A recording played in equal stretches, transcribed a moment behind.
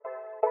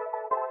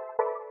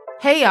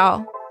Hey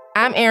y'all,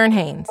 I'm Erin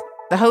Haynes,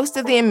 the host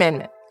of The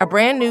Amendment, a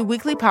brand new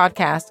weekly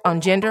podcast on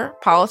gender,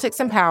 politics,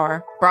 and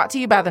power, brought to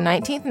you by the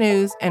 19th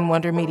News and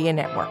Wonder Media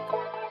Network.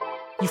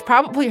 You've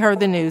probably heard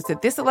the news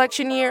that this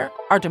election year,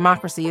 our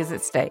democracy is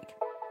at stake.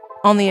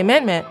 On The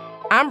Amendment,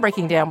 I'm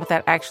breaking down what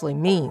that actually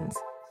means,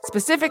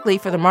 specifically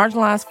for the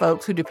marginalized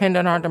folks who depend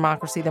on our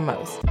democracy the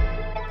most.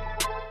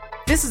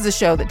 This is a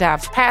show that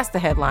dives past the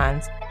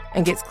headlines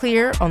and gets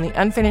clear on the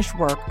unfinished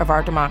work of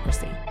our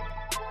democracy.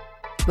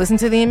 Listen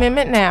to The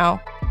Amendment now,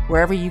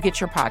 wherever you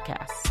get your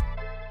podcasts.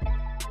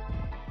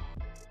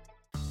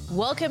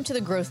 Welcome to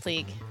the Growth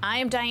League. I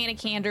am Diana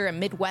Kander, a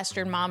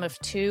Midwestern mom of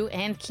two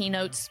and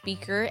keynote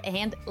speaker.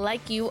 And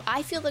like you,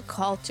 I feel the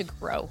call to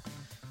grow.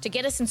 To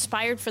get us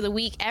inspired for the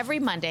week, every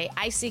Monday,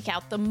 I seek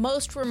out the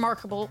most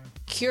remarkable,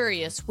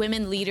 curious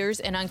women leaders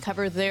and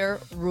uncover their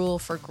rule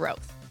for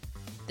growth.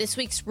 This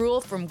week's rule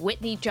from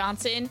Whitney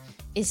Johnson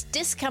is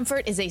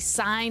discomfort is a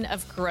sign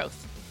of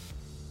growth.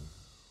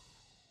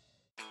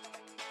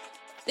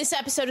 This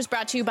episode is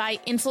brought to you by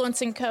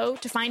Influence & Co.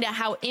 To find out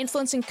how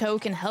Influence & Co.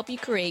 can help you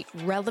create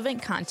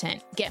relevant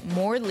content, get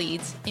more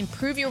leads,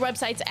 improve your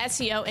website's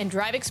SEO, and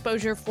drive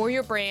exposure for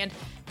your brand,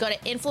 go to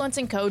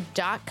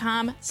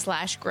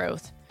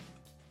influenceandco.com/growth.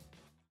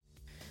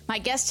 My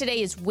guest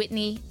today is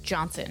Whitney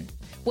Johnson.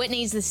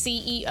 Whitney is the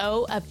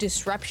CEO of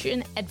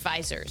Disruption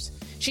Advisors.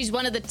 She's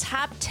one of the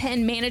top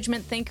 10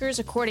 management thinkers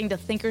according to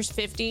Thinkers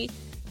 50.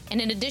 And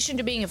in addition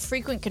to being a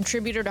frequent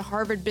contributor to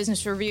Harvard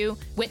Business Review,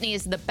 Whitney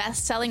is the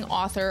best-selling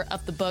author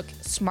of the book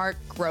Smart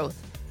Growth: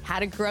 How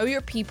to Grow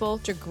Your People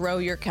to Grow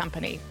Your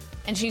Company.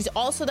 And she's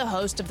also the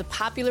host of the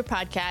popular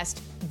podcast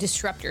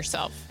Disrupt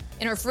Yourself.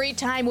 In her free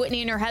time,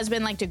 Whitney and her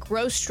husband like to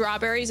grow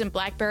strawberries and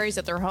blackberries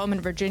at their home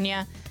in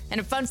Virginia. And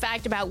a fun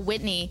fact about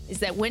Whitney is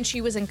that when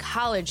she was in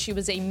college, she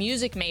was a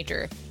music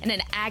major and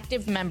an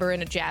active member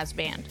in a jazz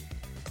band.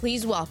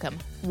 Please welcome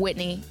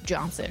Whitney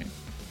Johnson.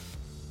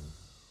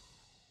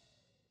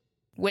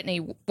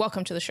 Whitney,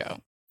 welcome to the show.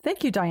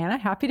 Thank you, Diana.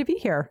 Happy to be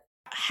here.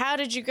 How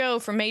did you go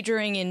from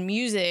majoring in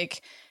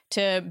music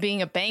to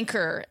being a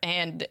banker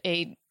and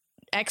an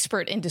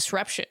expert in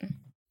disruption?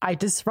 I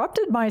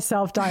disrupted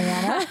myself,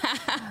 Diana.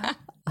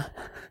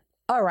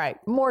 All right,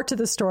 more to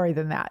the story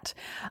than that.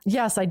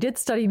 Yes, I did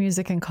study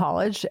music in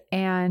college.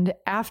 And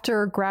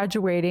after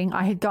graduating,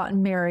 I had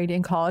gotten married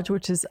in college,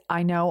 which is,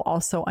 I know,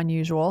 also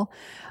unusual.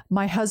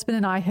 My husband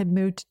and I had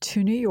moved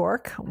to New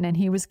York, and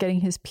he was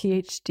getting his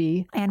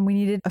PhD, and we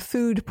needed a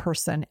food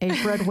person, a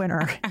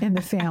breadwinner in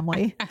the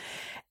family.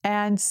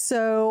 And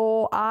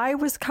so I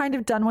was kind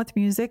of done with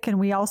music, and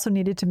we also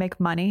needed to make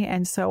money.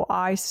 And so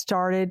I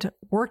started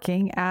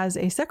working as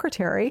a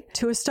secretary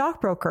to a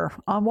stockbroker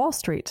on Wall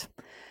Street.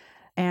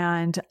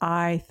 And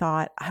I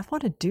thought, I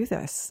want to do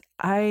this.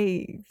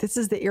 This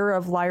is the era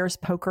of Liar's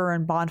Poker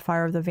and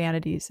Bonfire of the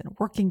Vanities and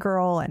Working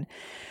Girl. And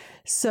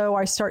so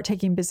I start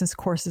taking business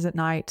courses at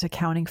night,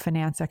 accounting,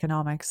 finance,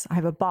 economics. I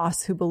have a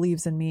boss who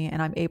believes in me,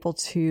 and I'm able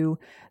to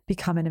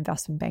become an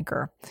investment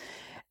banker.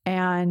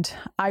 And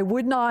I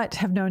would not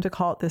have known to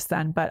call it this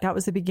then, but that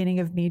was the beginning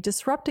of me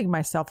disrupting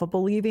myself, of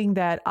believing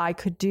that I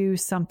could do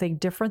something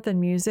different than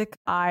music.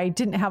 I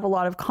didn't have a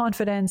lot of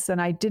confidence, and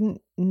I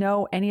didn't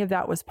know any of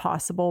that was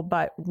possible.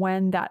 But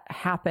when that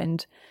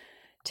happened,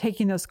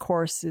 taking those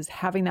courses,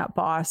 having that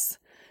boss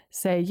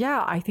say,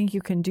 yeah, I think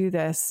you can do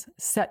this,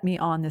 set me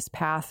on this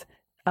path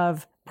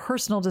of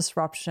personal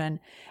disruption,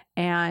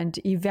 and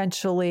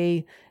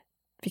eventually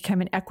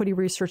became an equity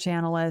research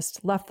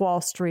analyst, left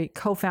Wall Street,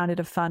 co-founded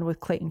a fund with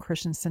Clayton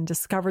Christensen,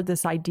 discovered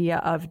this idea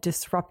of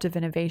disruptive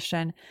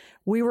innovation.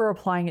 We were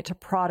applying it to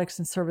products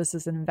and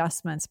services and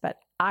investments, but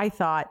I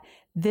thought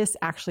this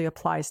actually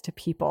applies to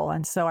people.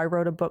 And so I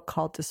wrote a book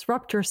called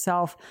Disrupt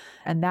Yourself.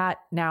 And that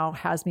now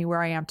has me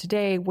where I am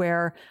today,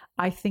 where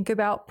I think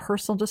about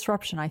personal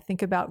disruption. I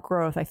think about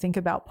growth. I think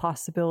about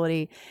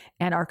possibility.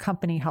 And our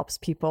company helps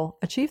people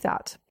achieve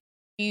that.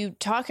 You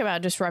talk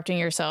about disrupting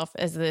yourself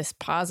as this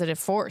positive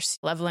force,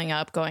 leveling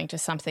up, going to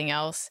something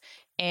else.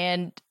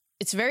 And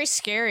it's very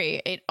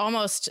scary. It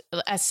almost,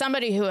 as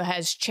somebody who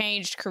has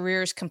changed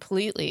careers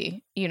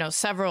completely,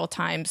 several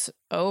times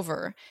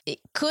over, it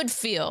could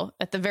feel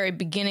at the very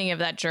beginning of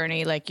that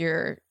journey like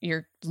you're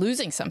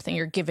losing something,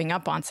 you're giving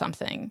up on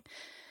something.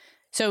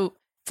 So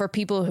for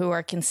people who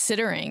are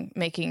considering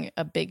making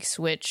a big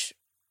switch,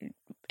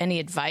 any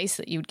advice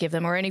that you would give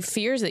them, or any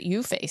fears that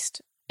you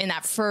faced in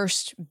that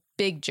first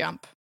big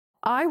jump?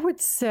 I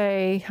would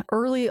say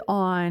early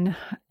on,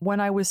 when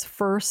I was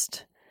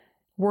first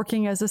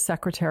working as a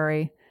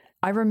secretary,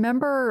 I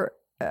remember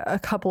a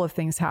couple of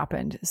things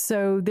happened.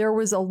 So there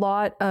was a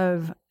lot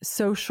of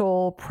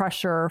social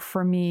pressure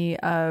for me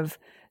of,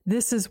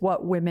 this is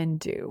what women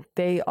do.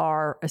 They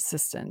are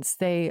assistants.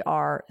 They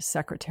are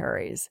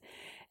secretaries.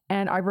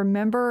 And I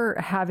remember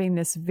having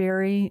this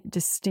very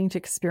distinct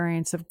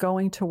experience of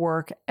going to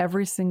work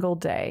every single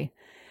day,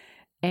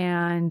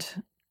 and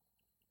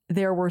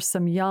there were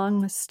some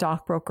young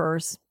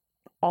stockbrokers,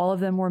 all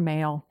of them were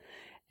male,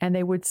 and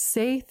they would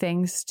say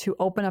things to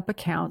open up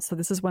accounts. So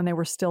this is when they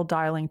were still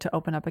dialing to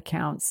open up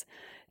accounts,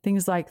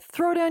 things like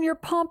throw down your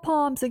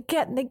pom-poms and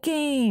get in the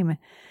game.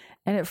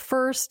 And at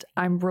first,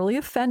 I'm really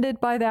offended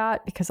by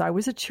that because I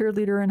was a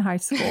cheerleader in high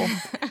school.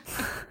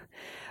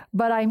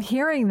 But I'm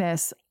hearing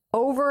this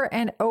over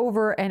and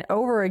over and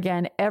over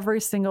again every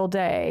single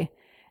day.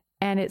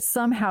 And it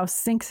somehow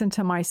sinks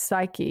into my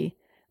psyche.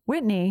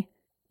 Whitney,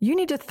 you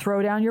need to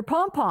throw down your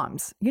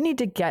pom-poms. You need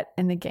to get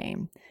in the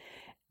game.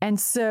 And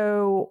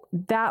so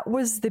that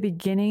was the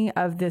beginning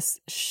of this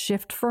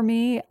shift for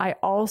me. I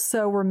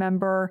also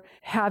remember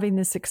having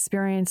this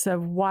experience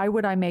of why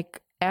would I make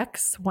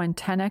X when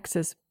 10X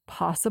is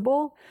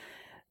possible?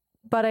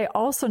 But I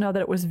also know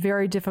that it was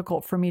very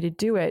difficult for me to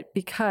do it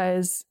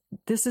because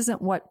this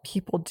isn't what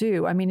people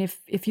do. I mean,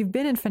 if you've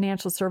been in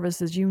financial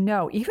services, you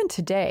know, even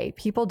today,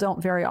 people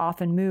don't very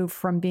often move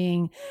from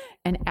being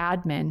an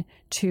admin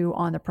to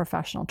on the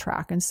professional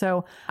track. And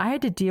so I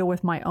had to deal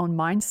with my own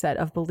mindset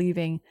of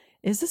believing,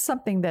 is this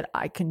something that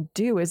I can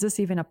do? Is this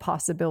even a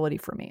possibility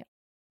for me?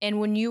 And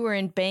when you were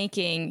in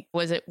banking,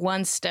 was it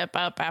one step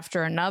up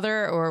after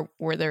another, or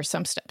were there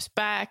some steps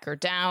back or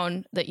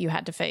down that you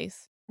had to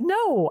face?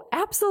 No,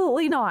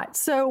 absolutely not.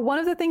 So one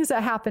of the things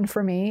that happened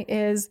for me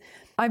is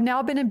I've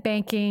now been in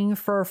banking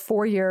for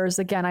 4 years.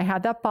 Again, I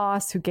had that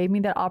boss who gave me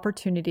that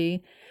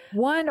opportunity.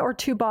 1 or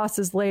 2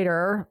 bosses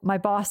later, my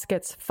boss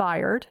gets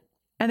fired,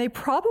 and they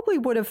probably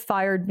would have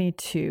fired me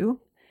too,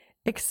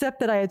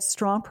 except that I had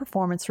strong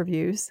performance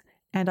reviews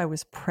and I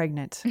was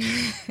pregnant.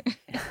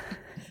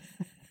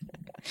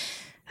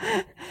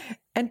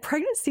 And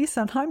pregnancy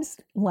sometimes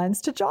lends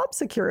to job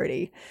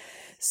security.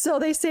 So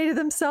they say to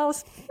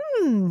themselves,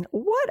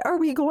 what are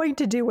we going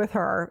to do with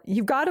her?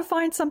 You've got to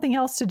find something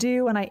else to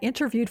do. And I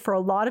interviewed for a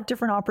lot of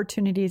different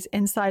opportunities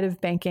inside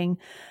of banking.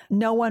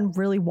 No one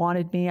really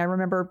wanted me. I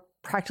remember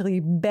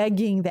practically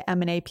begging the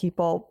M&A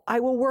people, I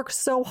will work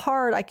so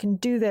hard, I can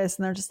do this.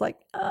 And they're just like,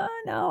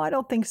 no, I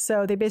don't think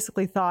so. They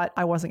basically thought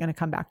I wasn't going to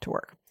come back to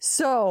work.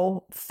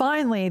 So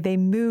finally they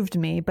moved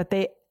me, but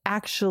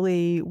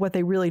what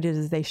they really did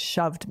is they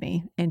shoved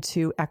me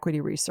into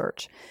equity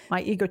research.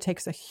 My ego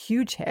takes a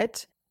huge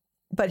hit,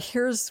 but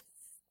here's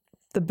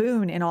the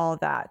boon in all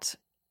of that.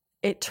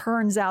 It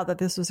turns out that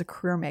this was a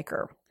career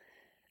maker.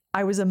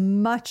 I was a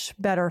much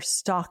better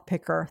stock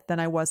picker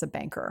than I was a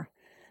banker.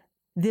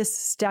 This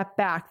step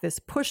back, this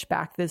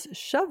pushback, this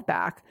shove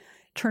back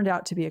turned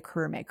out to be a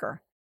career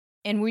maker.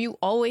 And were you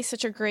always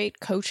such a great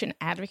coach and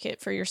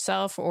advocate for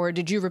yourself, or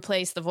did you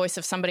replace the voice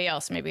of somebody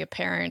else, maybe a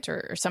parent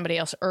or somebody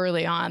else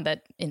early on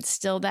that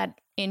instilled that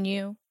in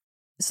you?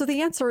 So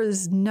the answer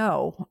is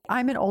no.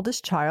 I'm an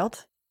oldest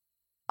child.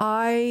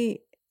 I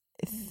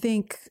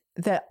think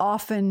that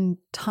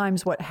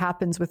oftentimes what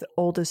happens with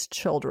oldest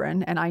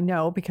children, and I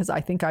know because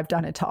I think I've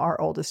done it to our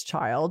oldest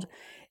child,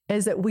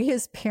 is that we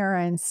as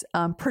parents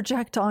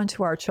project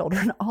onto our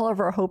children all of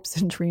our hopes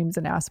and dreams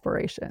and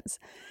aspirations.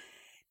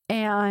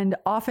 And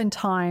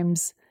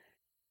oftentimes,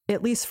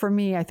 at least for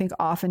me, I think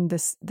often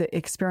the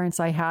experience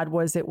I had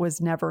was it was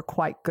never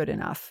quite good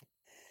enough.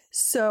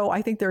 So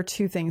I think there are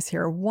 2 things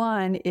here.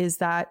 One is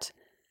that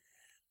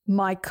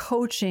my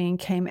coaching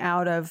came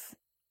out of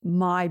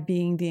my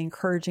being the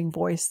encouraging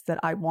voice that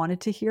I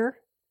wanted to hear,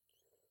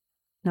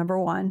 number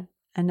 1.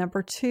 And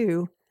number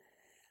 2,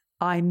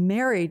 I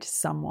married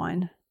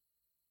someone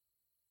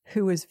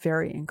who is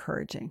very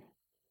encouraging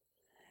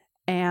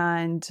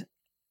and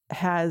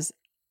has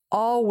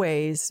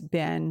always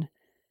been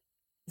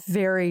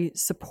very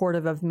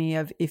supportive of me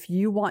of, if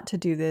you want to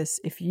do this,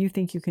 if you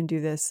think you can do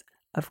this,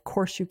 of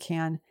course you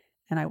can,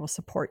 and I will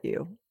support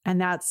you.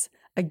 And that's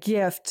a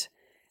gift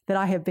that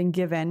I have been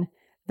given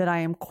that I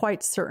am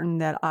quite certain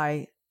that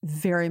I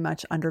very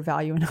much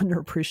undervalue and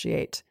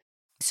underappreciate.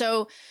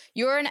 So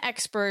you're an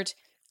expert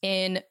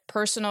in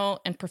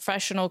personal and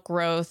professional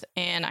growth,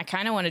 and I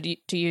kind of wanted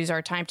to use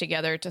our time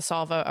together to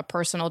solve a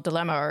personal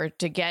dilemma, or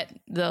to get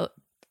the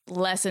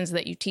lessons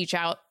that you teach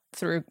out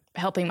through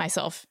helping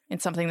myself in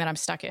something that I'm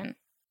stuck in.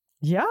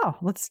 Yeah,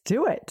 let's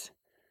do it.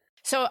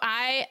 So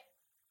I,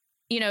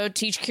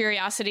 teach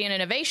curiosity and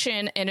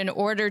innovation. And in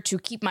order to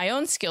keep my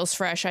own skills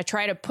fresh, I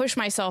try to push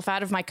myself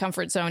out of my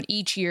comfort zone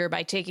each year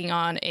by taking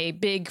on a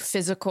big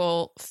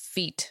physical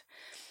feat.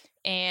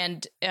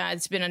 And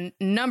it's been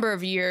a number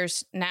of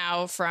years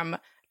now, from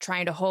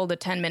trying to hold a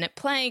 10-minute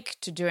plank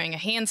to doing a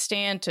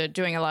handstand to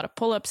doing a lot of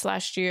pull-ups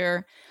last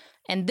year.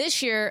 And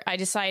this year, I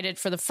decided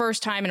for the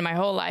first time in my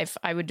whole life,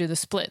 I would do the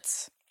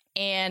splits.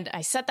 And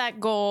I set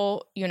that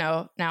goal,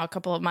 now a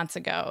couple of months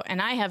ago.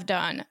 And I have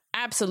done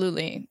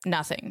absolutely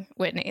nothing,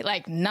 Whitney,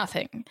 like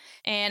nothing.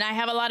 And I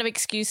have a lot of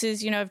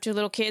excuses. I have 2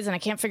 little kids and I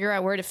can't figure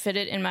out where to fit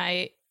it in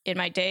my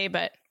day.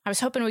 But I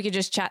was hoping we could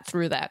just chat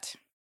through that.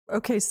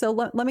 Okay, so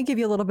let me give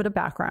you a little bit of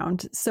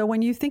background. So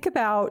when you think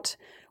about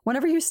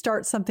whenever you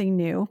start something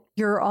new,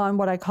 you're on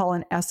what I call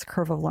an S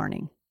curve of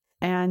learning.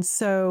 And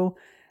so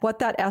what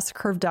that S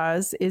curve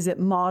does is it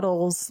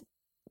models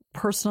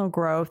personal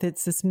growth.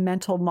 It's this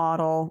mental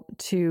model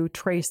to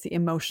trace the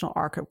emotional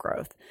arc of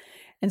growth.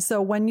 And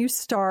so when you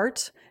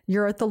start,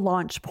 you're at the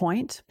launch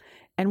point.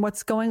 And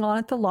what's going on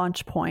at the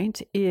launch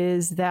point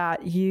is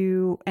that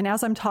and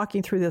as I'm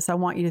talking through this, I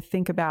want you to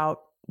think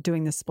about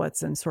doing the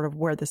splits and sort of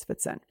where this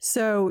fits in.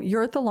 So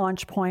you're at the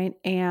launch point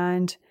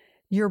and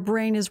your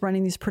brain is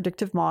running these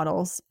predictive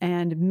models,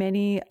 and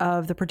many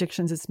of the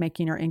predictions it's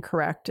making are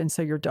incorrect. And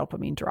so your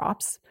dopamine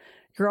drops.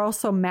 You're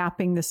also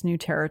mapping this new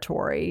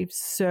territory.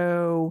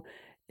 So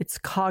it's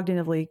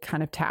cognitively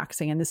kind of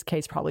taxing, in this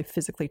case, probably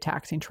physically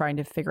taxing, trying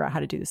to figure out how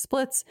to do the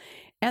splits.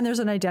 And there's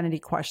an identity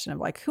question of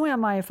like, who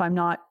am I if I'm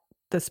not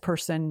this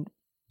person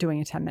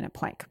doing a 10-minute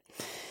plank?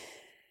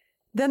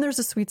 Then there's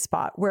a sweet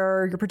spot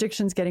where your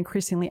predictions get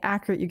increasingly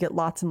accurate. You get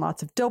lots and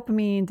lots of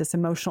dopamine, this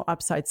emotional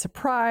upside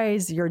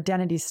surprise. Your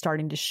identity's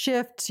starting to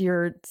shift.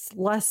 You're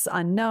less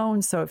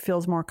unknown, so it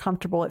feels more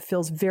comfortable. It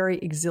feels very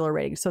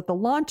exhilarating. So at the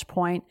launch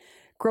point,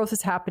 growth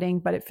is happening,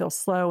 but it feels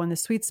slow. In the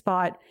sweet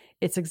spot,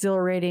 it's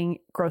exhilarating.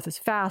 Growth is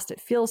fast. It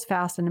feels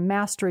fast. And in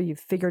mastery, you've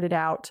figured it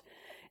out,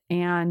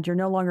 and you're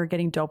no longer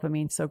getting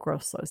dopamine, so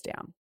growth slows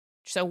down.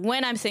 So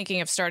when I'm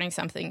thinking of starting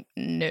something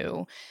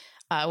new,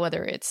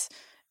 whether it's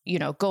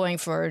going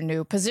for a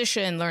new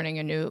position, learning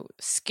a new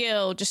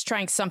skill, just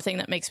trying something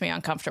that makes me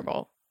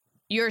uncomfortable,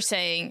 you're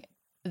saying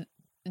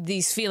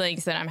these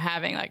feelings that I'm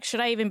having, like, should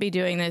I even be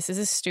doing this? Is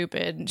this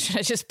stupid? Should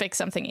I just pick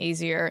something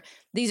easier?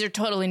 These are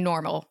totally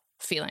normal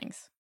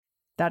feelings.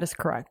 That is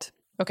correct.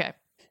 Okay.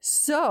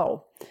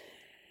 So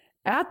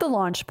at the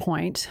launch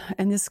point,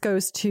 and this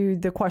goes to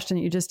the question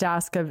that you just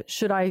asked of,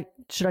 should I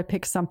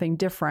pick something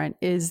different,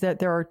 is that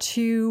there are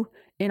two,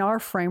 in our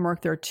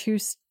framework, there are two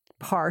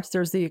parts.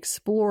 There's the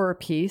explorer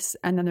piece,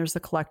 and then there's the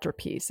collector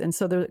piece. And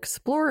so the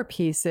explorer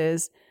piece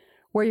is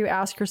where you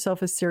ask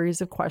yourself a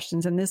series of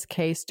questions. In this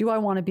case, do I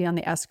want to be on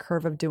the S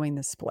curve of doing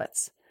the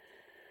splits?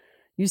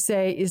 You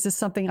say, is this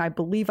something I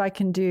believe I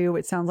can do?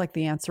 It sounds like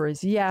the answer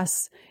is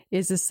yes.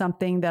 Is this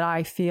something that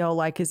I feel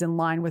like is in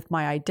line with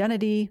my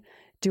identity?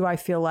 Do I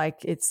feel like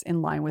it's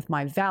in line with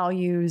my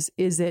values?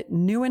 Is it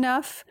new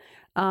enough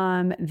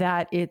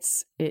that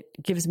it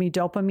gives me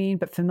dopamine,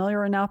 but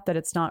familiar enough that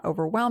it's not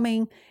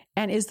overwhelming?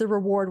 And is the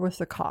reward worth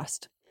the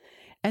cost?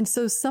 And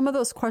so some of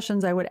those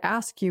questions I would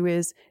ask you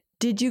is,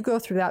 did you go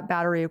through that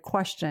battery of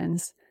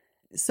questions?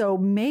 So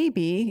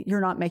maybe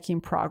you're not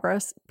making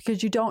progress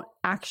because you don't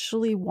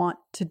actually want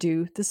to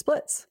do the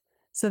splits.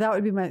 So that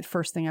would be my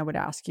first thing I would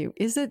ask you.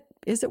 Is it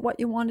what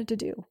you wanted to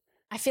do?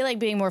 I feel like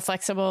being more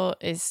flexible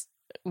is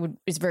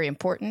very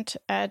important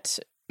at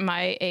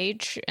my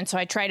age. And so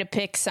I try to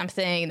pick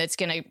something that's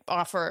going to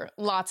offer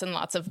lots and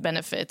lots of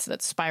benefits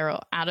that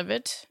spiral out of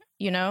it,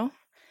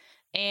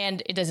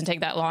 and it doesn't take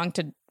that long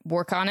to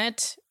work on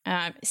it.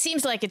 It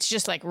seems like it's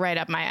just like right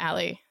up my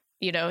alley,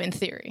 in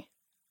theory.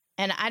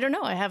 And I don't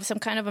know, I have some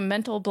kind of a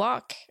mental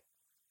block.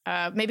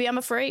 Maybe I'm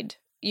afraid,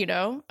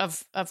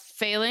 of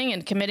failing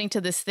and committing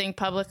to this thing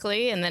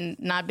publicly and then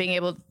not being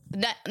able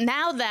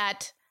now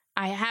that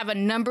I have a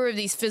number of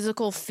these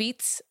physical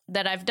feats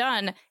that I've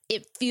done,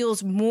 it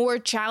feels more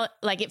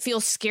like it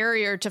feels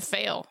scarier to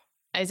fail.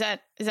 Is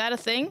that a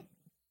thing?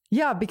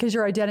 Yeah, because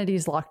your identity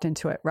is locked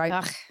into it, right?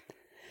 Ugh.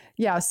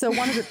 Yeah. So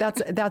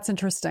that's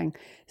interesting.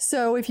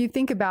 So if you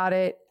think about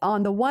it,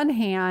 on the one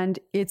hand,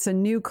 it's a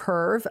new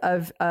curve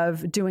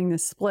of doing the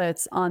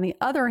splits. On the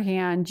other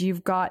hand,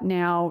 you've got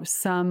now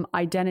some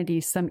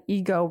identity, some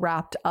ego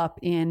wrapped up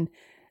in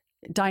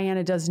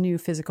Diana does new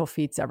physical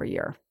feats every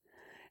year.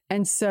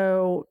 And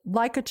so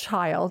like a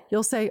child,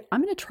 you'll say,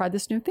 I'm going to try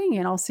this new thing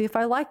and I'll see if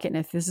I like it and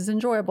if this is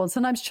enjoyable. And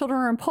sometimes children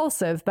are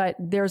impulsive, but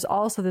there's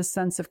also this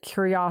sense of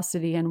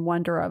curiosity and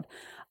wonder of,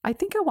 I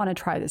think I want to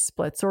try the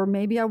splits, or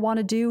maybe I want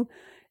to do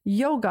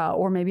yoga,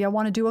 or maybe I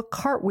want to do a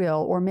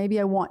cartwheel, or maybe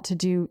I want to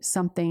do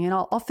something, and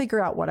I'll figure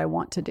out what I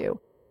want to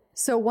do.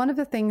 So one of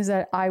the things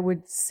that I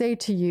would say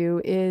to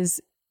you is,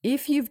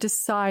 if you've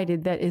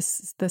decided that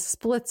the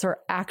splits are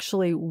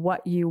actually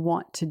what you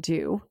want to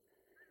do,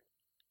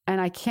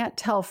 and I can't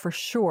tell for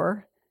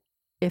sure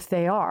if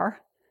they are,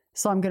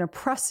 so I'm going to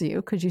press you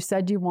because you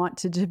said you want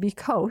to be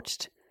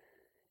coached.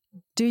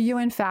 Do you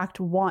in fact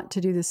want to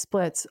do the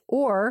splits,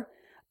 or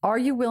are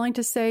you willing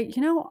to say,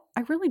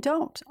 I really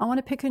don't. I want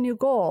to pick a new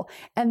goal.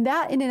 And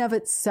that in and of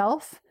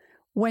itself,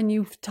 when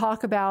you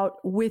talk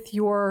about with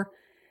your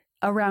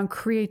around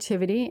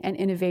creativity and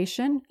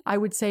innovation, I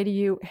would say to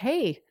you,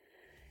 hey,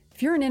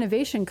 if you're an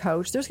innovation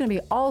coach, there's going to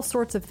be all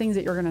sorts of things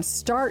that you're going to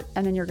start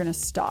and then you're going to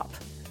stop.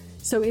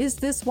 So is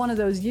this one of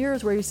those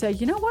years where you say,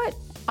 you know what?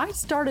 I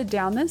started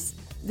down this.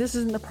 This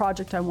isn't the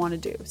project I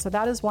want to do. So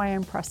that is why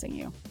I'm pressing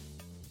you.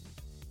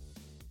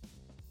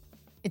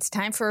 It's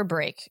time for a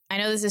break. I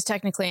know this is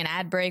technically an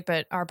ad break,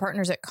 but our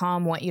partners at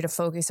Calm want you to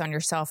focus on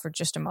yourself for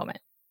just a moment.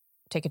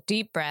 Take a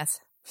deep breath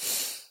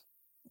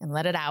and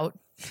let it out.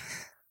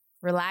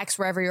 Relax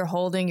wherever you're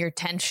holding your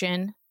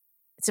tension.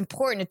 It's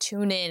important to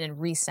tune in and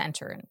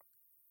recenter, and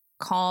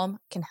Calm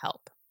can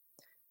help.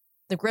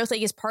 The Growth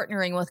League is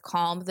partnering with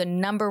Calm, the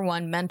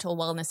 #1 mental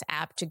wellness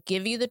app, to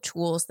give you the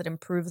tools that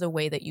improve the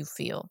way that you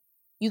feel.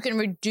 You can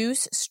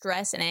reduce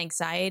stress and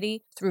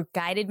anxiety through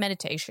guided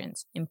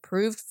meditations,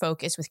 improved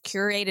focus with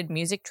curated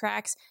music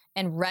tracks,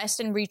 and rest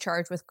and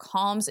recharge with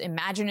Calm's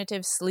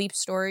imaginative sleep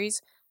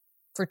stories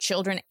for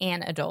children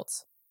and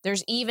adults.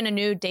 There's even a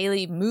new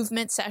daily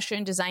movement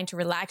session designed to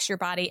relax your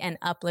body and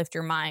uplift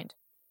your mind.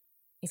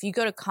 If you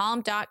go to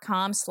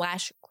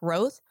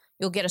calm.com/growth,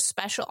 you'll get a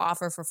special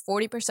offer for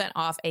 40%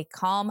 off a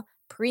Calm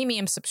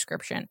premium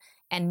subscription,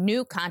 and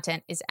new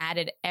content is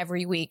added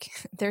every week.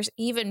 There's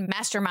even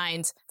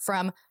masterminds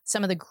from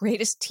some of the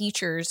greatest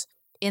teachers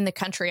in the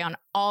country on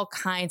all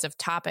kinds of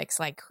topics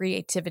like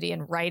creativity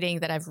and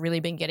writing that I've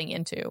really been getting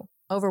into.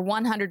 Over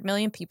 100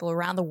 million people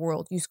around the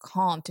world use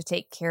Calm to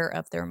take care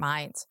of their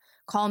minds.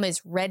 Calm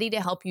is ready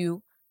to help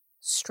you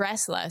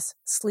stress less,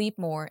 sleep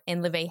more,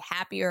 and live a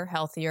happier,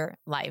 healthier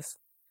life.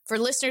 For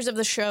listeners of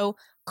the show,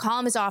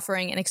 Calm is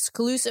offering an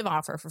exclusive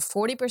offer for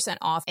 40%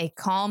 off a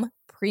Calm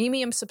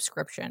premium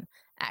subscription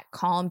at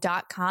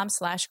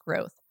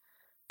calm.com/growth.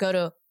 Go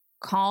to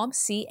calm,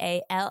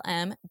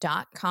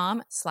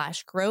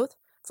 CALM.com/growth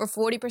for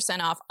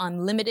 40% off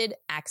unlimited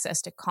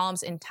access to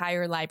Calm's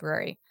entire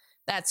library.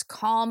 That's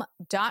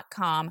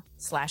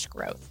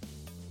calm.com/growth.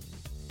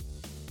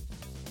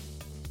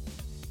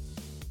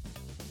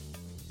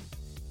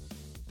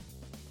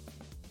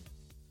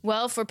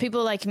 Well, for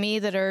people like me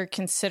that are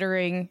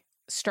considering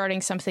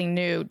starting something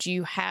new, do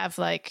you have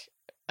like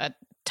a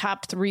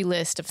top 3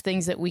 list of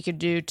things that we could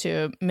do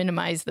to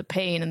minimize the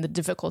pain and the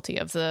difficulty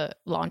of the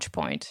launch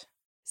point?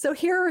 So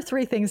here are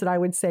 3 things that I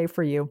would say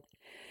for you.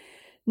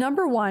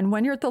 Number 1,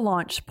 when you're at the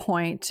launch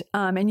point,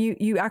 and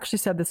you actually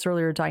said this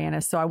earlier,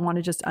 Diana, so I want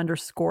to just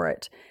underscore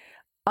it.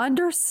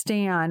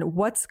 Understand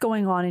what's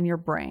going on in your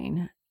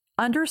brain.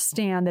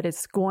 Understand that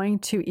it's going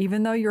to,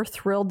 even though you're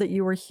thrilled that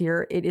you were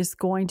here, it is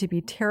going to be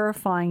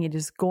terrifying. It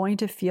is going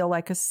to feel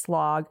like a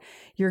slog.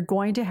 You're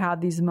going to have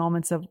these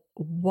moments of,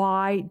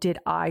 why did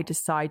I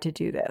decide to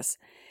do this?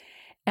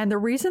 And the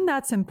reason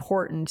that's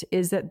important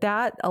is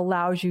that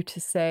allows you to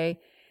say,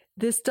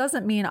 this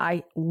doesn't mean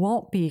I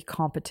won't be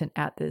competent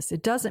at this.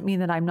 It doesn't mean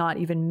that I'm not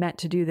even meant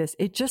to do this.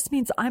 It just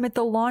means I'm at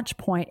the launch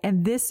point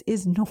and this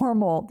is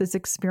normal, this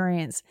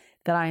experience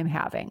that I am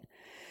having.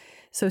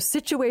 So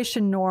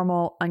situation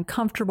normal,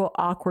 uncomfortable,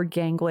 awkward,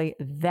 gangly,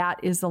 that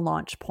is the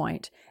launch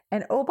point.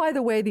 And oh, by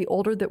the way, the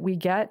older that we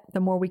get, the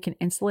more we can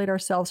insulate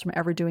ourselves from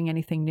ever doing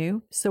anything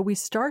new. So we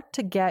start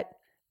to get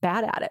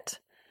bad at it.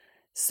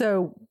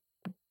 So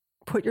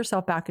put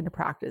yourself back into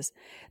practice.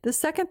 The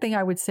second thing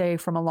I would say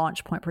from a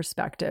launch point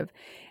perspective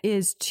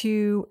is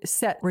to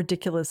set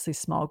ridiculously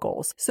small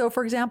goals. So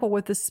for example,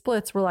 with the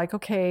splits, we're like,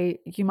 okay,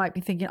 you might be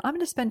thinking, I'm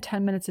going to spend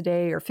 10 minutes a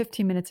day or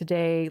 15 minutes a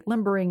day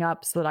limbering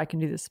up so that I can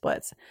do the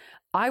splits.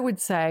 I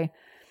would say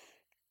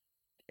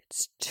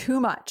it's too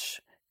much.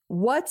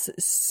 What's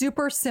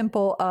super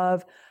simple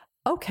of,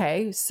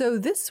 okay, so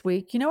this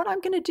week, you know what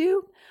I'm going to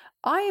do?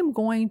 I am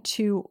going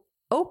to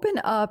open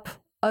up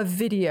a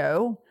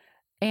video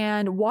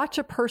and watch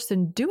a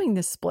person doing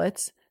the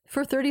splits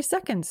for 30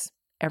 seconds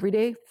every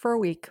day for a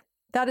week.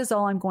 That is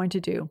all I'm going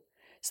to do,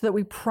 so that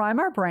we prime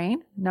our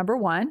brain, number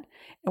 1,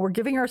 and we're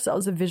giving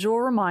ourselves a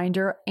visual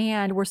reminder,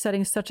 and we're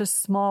setting such a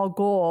small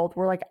goal.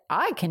 We're like,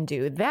 I can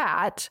do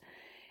that.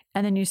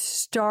 And then you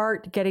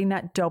start getting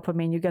that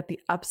dopamine. You get the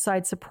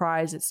upside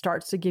surprise. It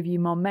starts to give you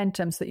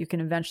momentum so that you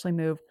can eventually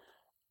move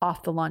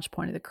off the launch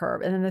point of the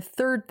curve. And then the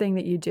third thing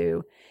that you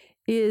do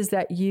is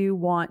that you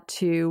want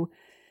to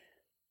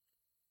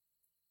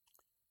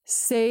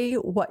say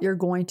what you're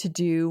going to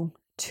do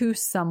to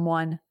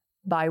someone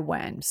by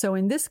when. So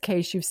in this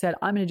case, you've said,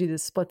 I'm going to do the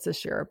splits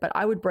this year, but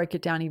I would break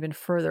it down even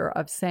further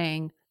of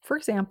saying, for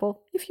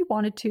example, if you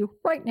wanted to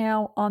right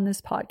now on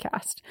this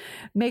podcast,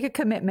 make a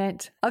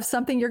commitment of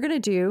something you're going to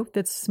do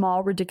that's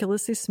small,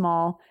 ridiculously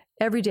small,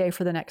 every day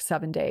for the next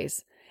 7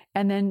 days.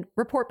 And then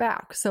report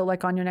back. So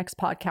like on your next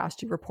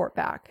podcast, you report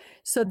back.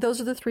 So those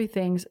are the 3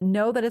 things.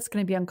 Know that it's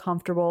going to be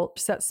uncomfortable,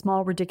 set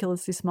small,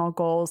 ridiculously small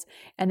goals,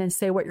 and then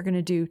say what you're going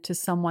to do to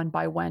someone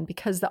by when,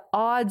 because the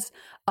odds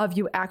of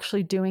you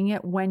actually doing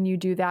it when you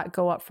do that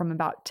go up from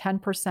about 10%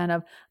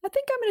 of, I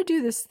think I'm going to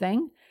do this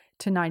thing,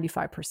 to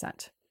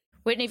 95%.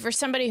 Whitney, for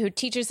somebody who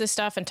teaches this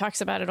stuff and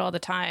talks about it all the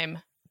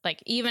time,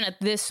 like even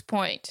at this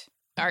point,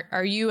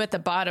 are you at the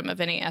bottom of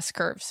any S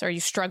curves? Are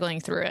you struggling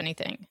through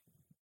anything?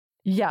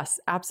 Yes,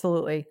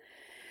 absolutely.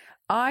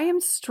 I am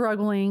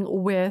struggling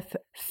with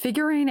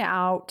figuring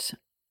out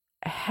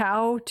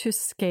how to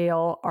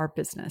scale our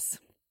business.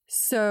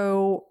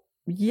 So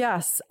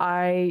yes,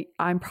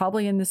 I'm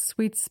probably in the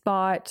sweet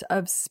spot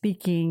of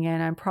speaking,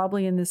 and I'm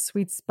probably in the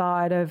sweet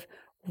spot of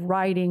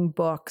writing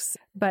books.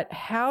 But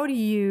how do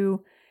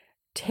you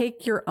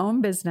take your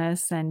own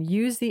business and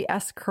use the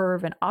S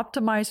curve and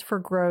optimize for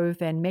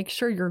growth and make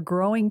sure you're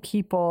growing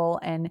people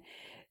and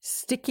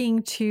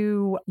sticking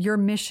to your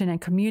mission and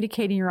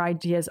communicating your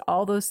ideas,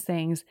 all those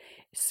things,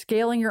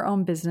 scaling your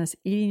own business,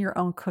 eating your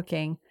own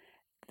cooking?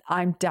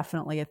 I'm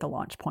definitely at the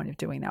launch point of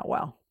doing that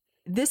well.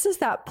 This is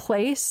that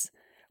place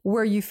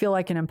where you feel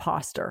like an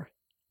imposter.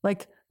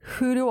 Like,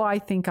 who do I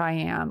think I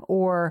am?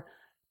 Or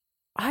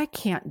I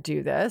can't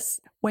do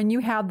this. When you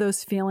have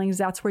those feelings,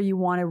 that's where you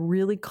want to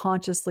really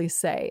consciously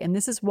say, and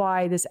this is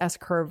why this S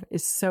curve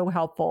is so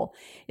helpful,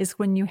 is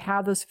when you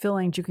have those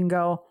feelings, you can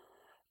go,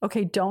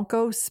 okay, don't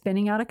go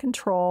spinning out of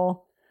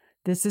control.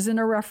 This isn't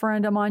a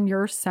referendum on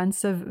your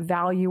sense of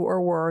value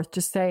or worth.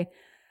 Just say,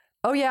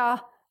 oh yeah,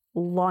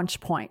 launch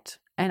point.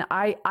 And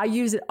I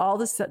use it all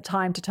the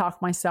time to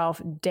talk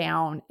myself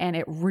down, and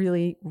it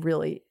really,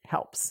 really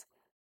helps.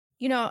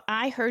 You know,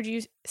 I heard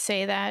you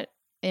say that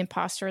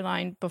imposter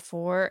line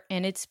before,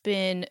 and it's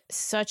been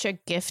such a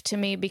gift to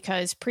me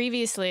because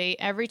previously,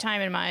 every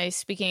time in my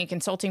speaking and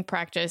consulting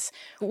practice,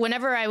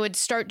 whenever I would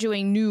start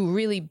doing new,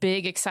 really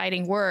big,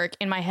 exciting work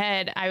in my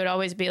head, I would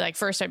always be like,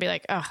 first I'd be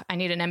like, oh, I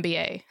need an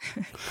MBA.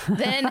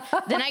 then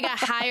I got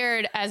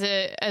hired as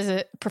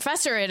a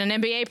professor at an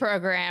MBA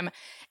program.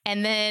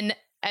 And then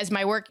as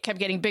my work kept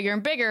getting bigger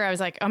and bigger, I was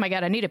like, oh my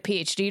God, I need a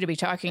PhD to be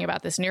talking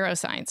about this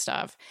neuroscience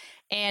stuff.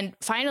 And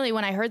finally,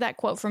 when I heard that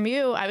quote from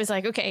you, I was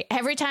like, okay,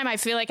 every time I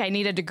feel like I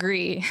need a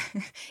degree,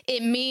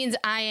 it means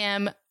I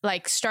am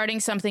like starting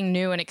something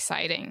new and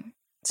exciting.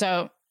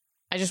 So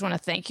I just want to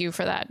thank you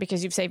for that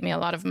because you've saved me a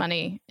lot of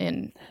money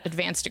in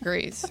advanced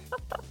degrees.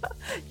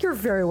 You're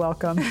very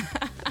welcome.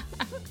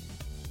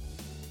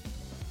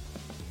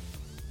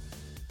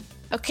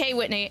 Okay,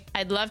 Whitney,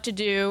 I'd love to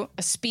do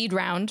a speed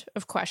round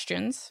of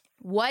questions.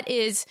 What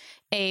is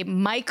a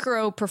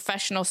micro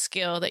professional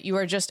skill that you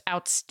are just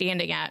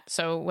outstanding at?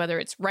 So whether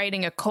it's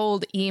writing a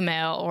cold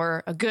email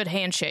or a good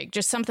handshake,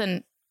 just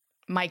something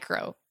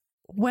micro.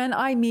 When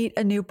I meet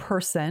a new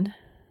person,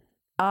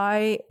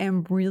 I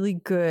am really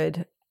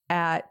good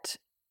at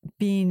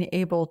being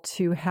able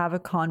to have a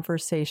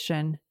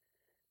conversation,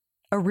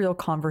 a real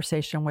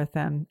conversation with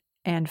them,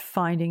 and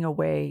finding a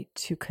way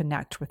to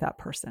connect with that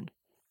person.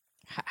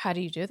 How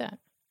do you do that?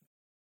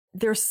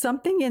 There's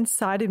something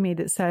inside of me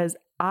that says,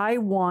 I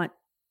want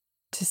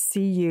to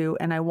see you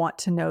and I want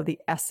to know the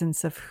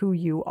essence of who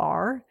you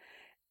are.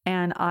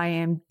 And I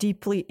am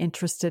deeply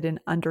interested in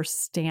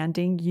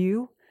understanding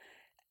you.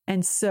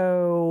 And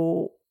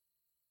so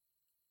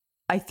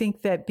I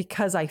think that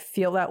because I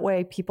feel that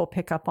way, people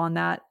pick up on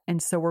that.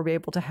 And so we're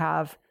able to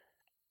have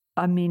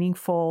a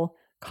meaningful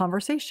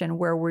conversation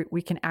where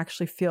we can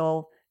actually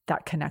feel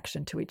that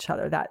connection to each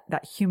other,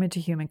 that human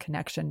to human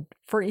connection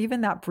for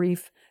even that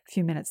brief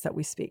few minutes that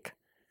we speak.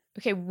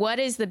 Okay, what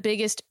is the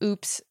biggest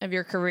oops of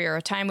your career?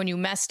 A time when you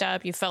messed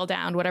up, you fell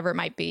down, whatever it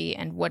might be,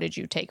 and what did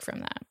you take from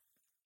that?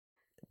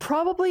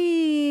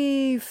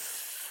 Probably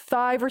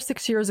 5 or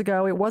 6 years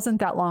ago, it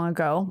wasn't that long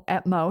ago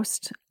at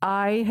most,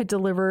 I had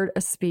delivered a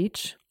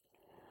speech,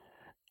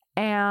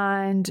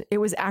 and it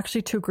was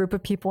actually to a group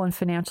of people in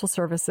financial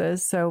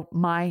services, so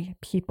my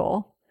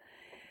people.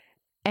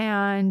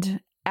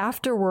 And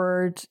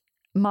afterward,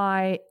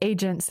 my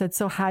agent said,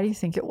 so how do you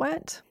think it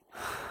went?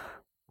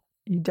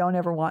 You don't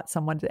ever want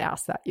someone to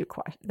ask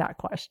that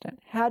question.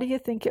 How do you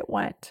think it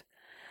went?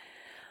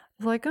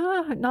 I was like,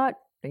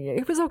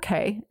 it was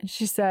okay. And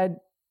she said,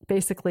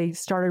 basically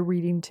started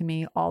reading to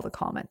me all the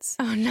comments.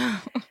 Oh, no.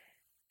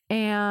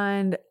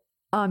 And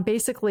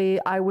basically,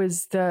 I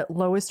was the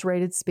lowest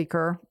rated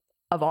speaker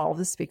of all of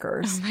the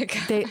speakers. Oh, my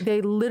God.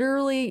 They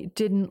literally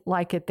didn't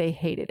like it. They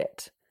hated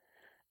it.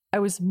 I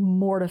was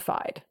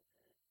mortified.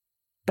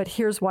 But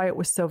here's why it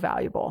was so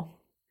valuable.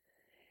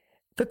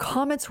 The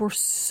comments were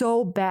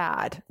so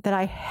bad that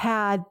I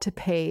had to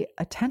pay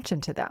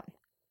attention to them.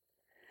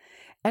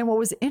 And what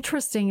was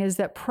interesting is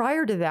that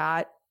prior to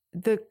that,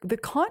 the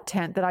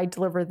content that I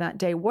delivered that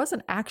day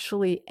wasn't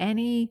actually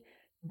any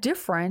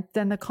different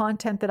than the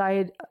content that I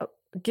had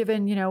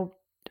given,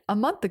 a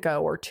month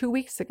ago or 2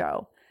 weeks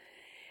ago.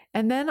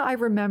 And then I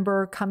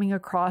remember coming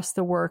across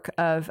the work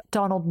of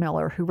Donald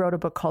Miller, who wrote a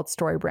book called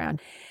StoryBrand.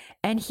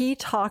 And he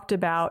talked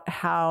about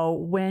how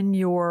when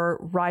you're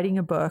writing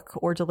a book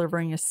or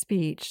delivering a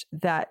speech,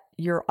 that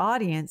your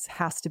audience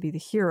has to be the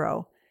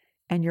hero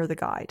and you're the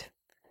guide.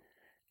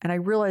 And I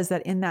realized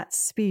that in that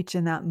speech,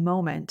 in that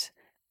moment,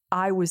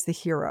 I was the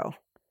hero.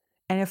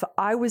 And if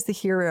I was the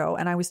hero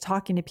and I was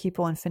talking to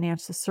people in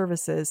financial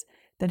services,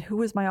 then who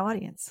was my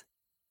audience?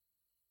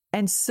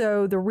 And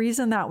so the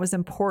reason that was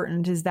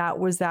important is that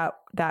was that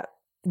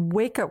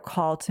wake-up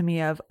call to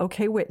me of,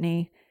 okay,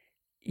 Whitney,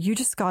 you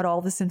just got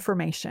all this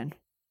information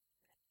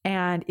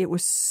and it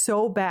was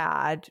so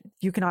bad.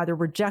 You can either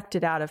reject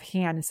it out of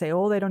hand and say,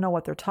 oh, they don't know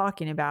what they're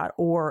talking about,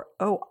 or,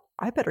 oh,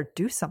 I better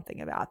do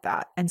something about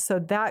that. And so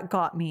that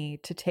got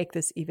me to take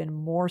this even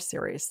more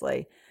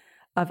seriously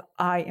of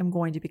I am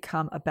going to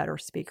become a better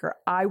speaker.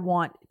 I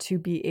want to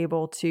be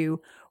able to,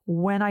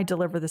 when I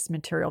deliver this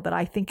material that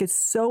I think is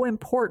so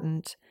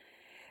important,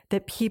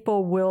 that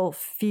people will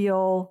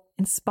feel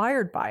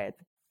inspired by it.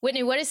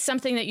 Whitney, what is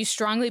something that you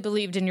strongly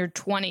believed in your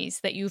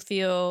 20s that you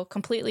feel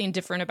completely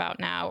indifferent about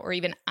now or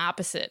even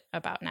opposite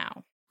about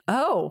now?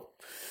 Oh,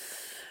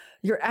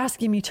 you're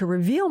asking me to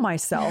reveal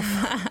myself.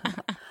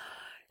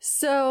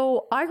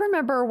 So I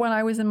remember when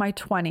I was in my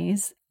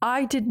 20s,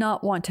 I did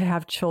not want to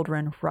have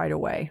children right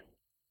away.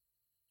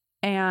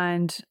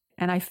 And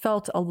I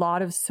felt a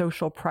lot of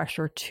social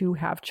pressure to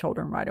have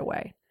children right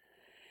away.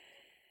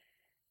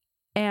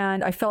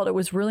 And I felt it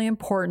was really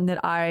important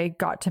that I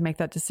got to make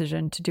that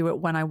decision to do it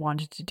when I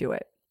wanted to do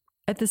it.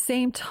 At the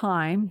same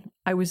time,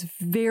 I was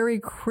very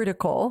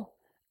critical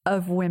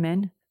of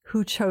women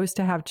who chose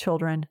to have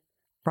children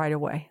right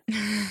away.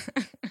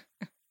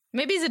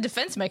 Maybe it's a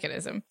defense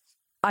mechanism.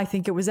 I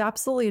think it was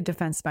absolutely a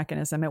defense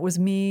mechanism. It was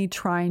me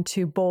trying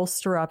to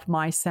bolster up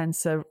my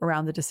sense of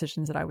around the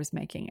decisions that I was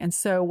making. And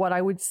so what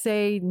I would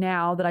say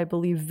now that I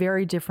believe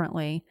very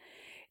differently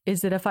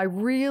is that if I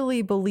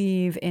really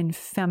believe in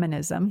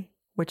feminism,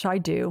 which I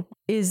do,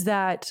 is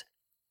that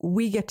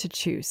we get to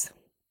choose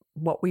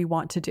what we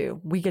want to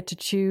do. We get to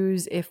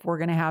choose if we're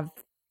going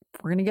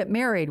to get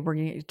married. We're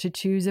going to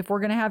choose if we're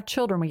going to have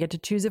children. We get to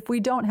choose if we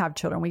don't have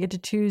children. We get to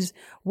choose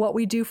what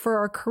we do for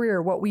our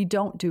career, what we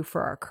don't do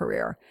for our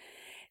career.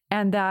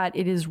 And that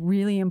it is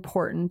really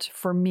important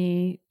for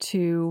me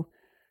to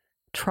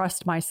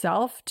trust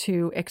myself,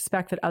 to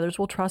expect that others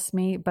will trust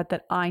me, but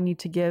that I need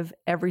to give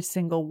every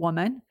single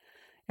woman,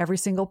 every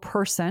single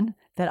person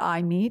that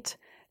I meet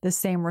the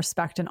same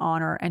respect and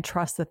honor and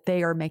trust that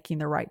they are making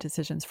the right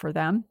decisions for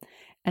them.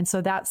 And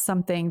so that's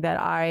something that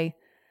I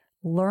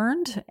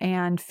learned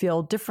and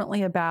feel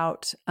differently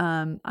about.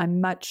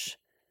 I'm much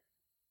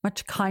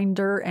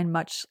kinder and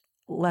much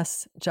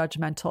less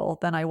judgmental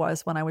than I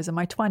was when I was in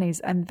my 20s.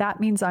 And that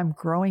means I'm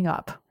growing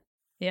up.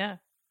 Yeah,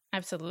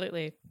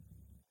 absolutely.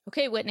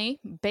 Okay,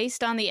 Whitney,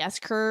 based on the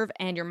S-curve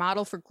and your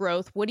model for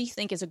growth, what do you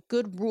think is a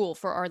good rule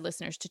for our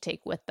listeners to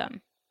take with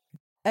them?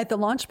 At the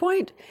launch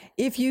point,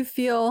 if you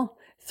feel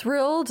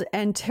thrilled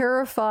and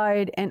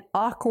terrified and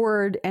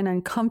awkward and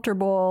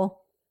uncomfortable,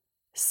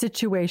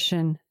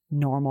 situation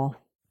normal.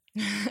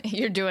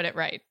 You're doing it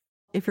right.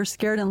 If you're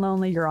scared and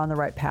lonely, you're on the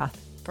right path.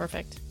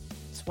 Perfect.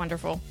 It's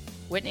wonderful.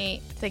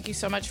 Whitney, thank you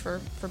so much for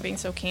being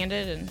so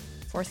candid and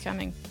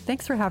forthcoming.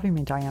 Thanks for having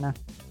me, Diana.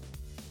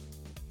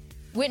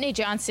 Whitney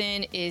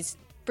Johnson is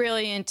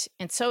brilliant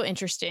and so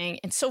interesting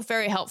and so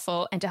very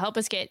helpful. And to help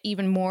us get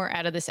even more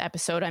out of this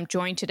episode, I'm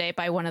joined today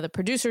by one of the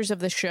producers of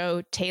the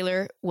show,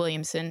 Taylor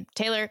Williamson.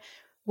 Taylor,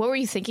 what were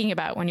you thinking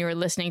about when you were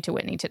listening to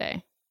Whitney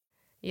today?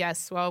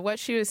 Yes, well, what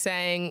she was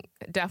saying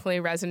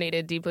definitely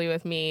resonated deeply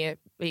with me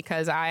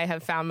because I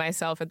have found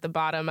myself at the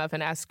bottom of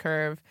an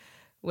S-curve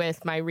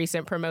with my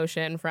recent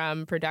promotion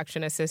from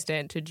production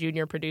assistant to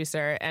junior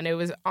producer. And it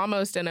was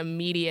almost an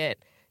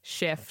immediate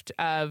shift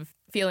of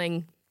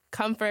feeling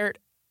comfort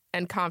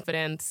and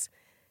confidence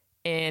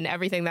in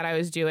everything that I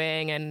was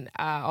doing and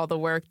all the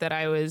work that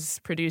I was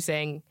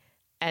producing.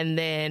 And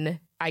then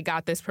I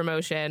got this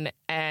promotion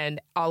and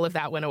all of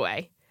that went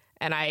away.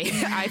 And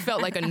I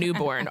felt like a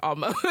newborn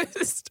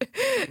almost.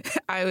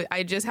 I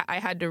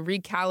had to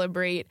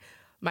recalibrate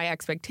my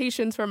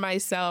expectations for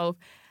myself,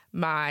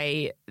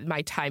 my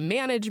time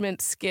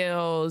management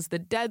skills, the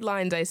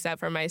deadlines I set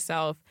for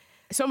myself,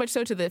 so much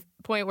so to the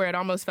point where it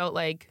almost felt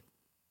like,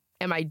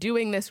 am I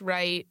doing this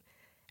right?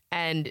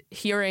 And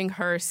hearing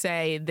her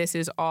say, this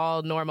is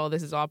all normal,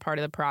 this is all part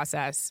of the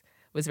process,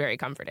 was very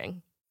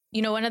comforting.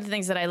 You know, one of the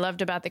things that I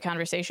loved about the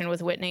conversation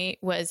with Whitney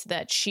was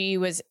that she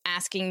was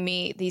asking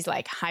me these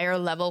like higher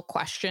level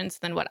questions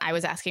than what I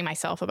was asking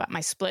myself about my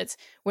splits.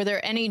 Were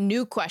there any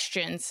new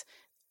questions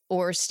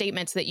or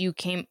statements that you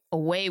came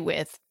away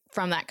with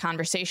from that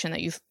conversation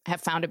that you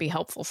have found to be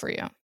helpful for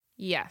you?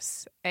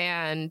 Yes.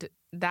 And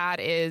that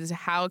is,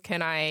 how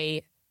can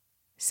I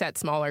set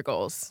smaller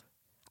goals?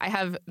 I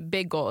have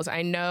big goals.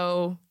 I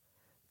know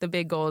the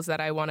big goals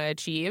that I want to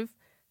achieve,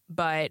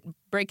 but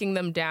breaking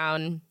them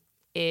down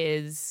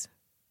is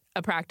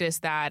a practice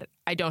that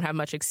I don't have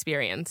much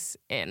experience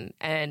in,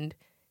 and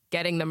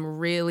getting them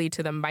really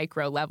to the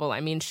micro level. I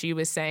mean, she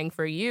was saying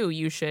for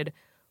you should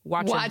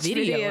watch a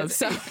video of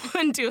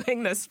someone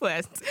doing the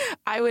splits.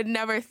 I would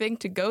never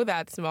think to go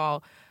that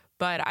small,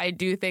 but I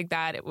do think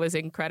that it was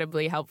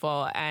incredibly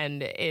helpful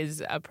and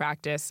is a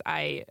practice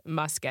I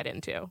must get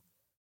into.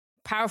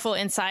 Powerful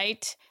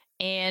insight.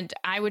 And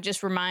I would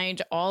just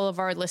remind all of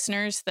our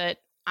listeners that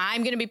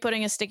I'm going to be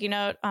putting a sticky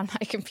note on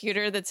my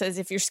computer that says,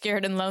 if you're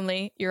scared and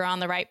lonely, you're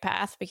on the right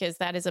path, because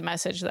that is a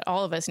message that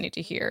all of us need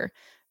to hear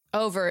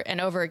over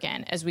and over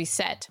again as we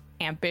set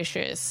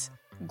ambitious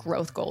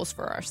growth goals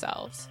for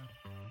ourselves.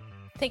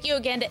 Thank you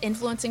again to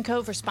Influence &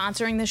 Co. for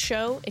sponsoring this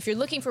show. If you're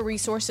looking for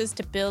resources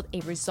to build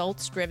a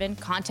results-driven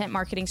content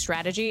marketing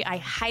strategy, I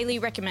highly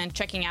recommend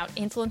checking out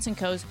Influence &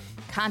 Co.'s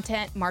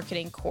content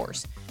marketing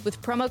course.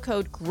 With promo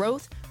code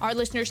GROWTH, our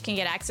listeners can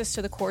get access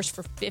to the course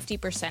for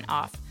 50%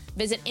 off.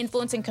 Visit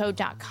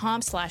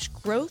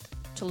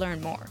influenceandco.com/growth to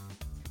learn more.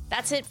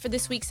 That's it for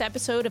this week's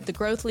episode of The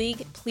Growth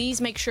League. Please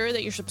make sure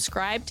that you're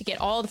subscribed to get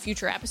all the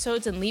future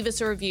episodes and leave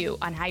us a review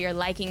on how you're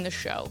liking the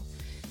show.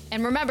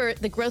 And remember,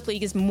 The Growth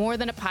League is more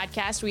than a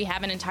podcast. We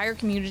have an entire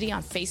community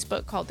on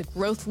Facebook called The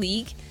Growth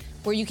League,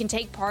 where you can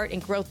take part in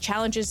growth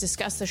challenges,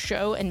 discuss the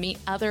show, and meet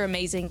other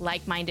amazing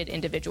like-minded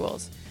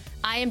individuals.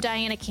 I am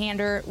Diana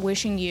Kander,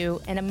 wishing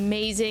you an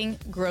amazing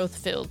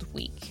growth-filled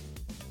week.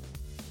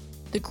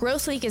 The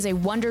Growth League is a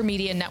Wonder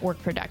Media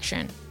Network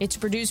production. It's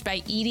produced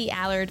by Edie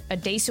Allard,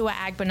 Adesua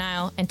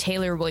Agbanile, and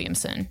Taylor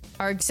Williamson.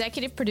 Our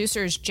executive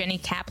producer is Jenny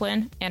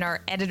Kaplan, and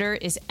our editor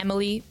is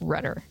Emily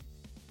Rudder.